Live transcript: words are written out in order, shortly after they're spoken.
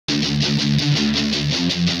Hey,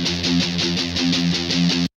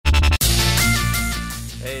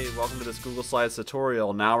 welcome to this Google Slides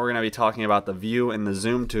tutorial. Now we're going to be talking about the view and the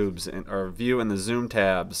zoom tubes, or view and the zoom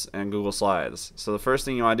tabs in Google Slides. So the first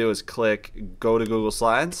thing you want to do is click Go to Google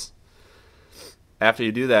Slides. After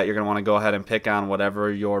you do that, you're going to want to go ahead and pick on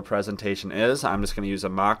whatever your presentation is. I'm just going to use a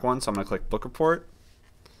mock one, so I'm going to click Book Report,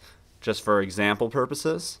 just for example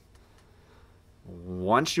purposes.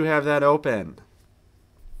 Once you have that open,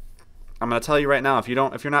 I'm going to tell you right now, if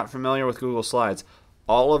you're not familiar with Google Slides,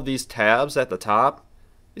 all of these tabs at the top,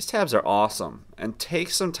 these tabs are awesome, and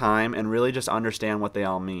take some time and really just understand what they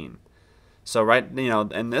all mean. So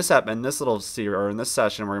in this session,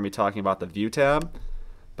 we're going to be talking about the View tab,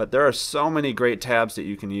 but there are so many great tabs that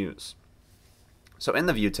you can use. So in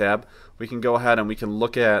the View tab, we can go ahead and we can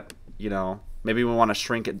look at, maybe we want to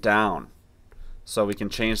shrink it down, so we can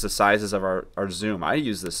change the sizes of our zoom. I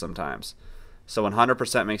use this sometimes. So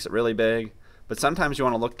 100% makes it really big, but sometimes you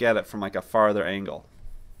want to look at it from like a farther angle.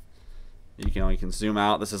 You can zoom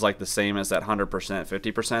out. This is like the same as that 100%,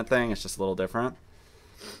 50% thing. It's just a little different.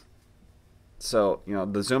 So,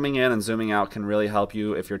 the zooming in and zooming out can really help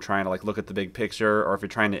you if you're trying to look at the big picture, or if you're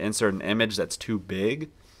trying to insert an image that's too big.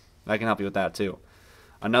 That can help you with that too.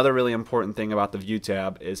 Another really important thing about the View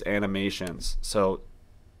tab is animations. So,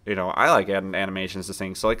 I like adding animations to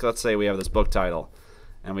things. So let's say we have this book title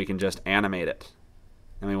and we can just animate it.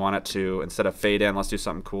 And we want it to, instead of fade in, let's do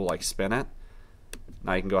something cool like spin it.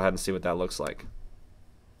 Now you can go ahead and see what that looks like.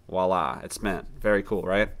 Voila, it's spent. Very cool,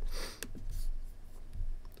 right?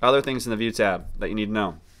 Other things in the View tab that you need to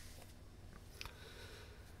know.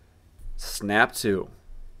 Snap to.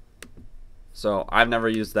 So I've never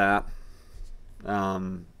used that.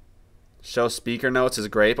 Show speaker notes is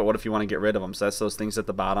great, but what if you want to get rid of them? So that's those things at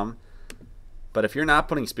the bottom. But if you're not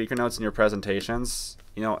putting speaker notes in your presentations,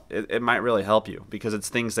 it might really help you, because it's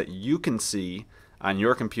things that you can see on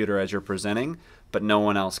your computer as you're presenting, but no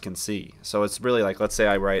one else can see. So it's really like, let's say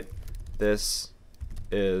I write, "This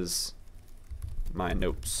is my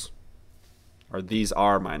notes," or "These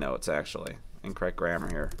are my notes," actually. Incorrect grammar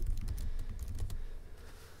here.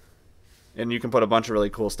 And you can put a bunch of really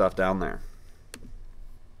cool stuff down there.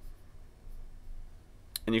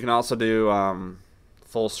 And you can also do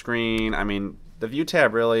full screen. I mean, the View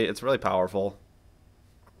tab it's really powerful.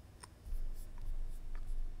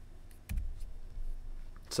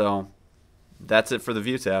 So that's it for the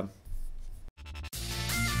View tab.